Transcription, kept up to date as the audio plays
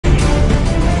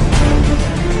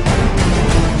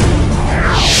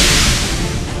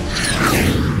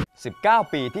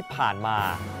19 ปีที่ผ่านมา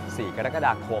 4 กรกฎ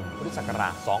าคม พุทธศักรา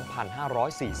ช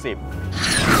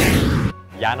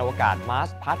 2540 ยานอวกาศมาร์ส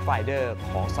Pathfinder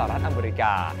ของสหรัฐอเมริก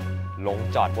าลง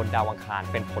จอดบนดาวอังคาร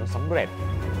เป็นผลสำเร็จ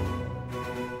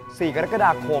 4 กรกฎ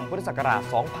าคม พุทธศักราช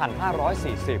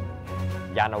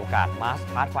 2540 ยานอวกาศมาร์ส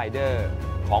Pathfinder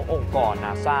ขององค์กรน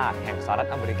าซาแห่งสหรัฐ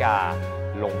อเมริกา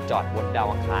ลงจอดบนดาว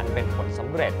อังคารเป็นผลส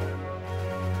ำเร็จ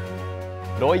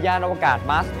โดยยานอวกาศ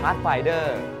มาร์ส Pathfinder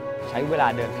ใช้เวลา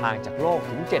เดินทางจากโลก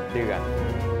ถึง 7 เดือน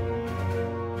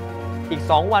อีก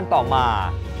 2 วันต่อมา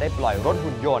ได้ปล่อยรถ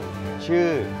หุ่นยนต์ชื่อ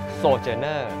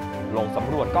Sojourner ลงส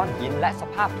ำรวจก้อนหินและส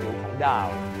ภาพผิวของดาว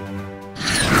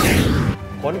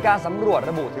ผลการสำรวจ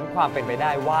ระบุถึงความเป็นไปไ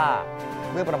ด้ว่า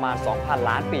เมื่อประมาณ 2,000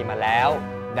 ล้านปีมาแล้ว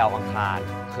ดาวอังคาร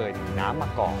เคยมีน้ำมา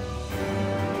ก่อน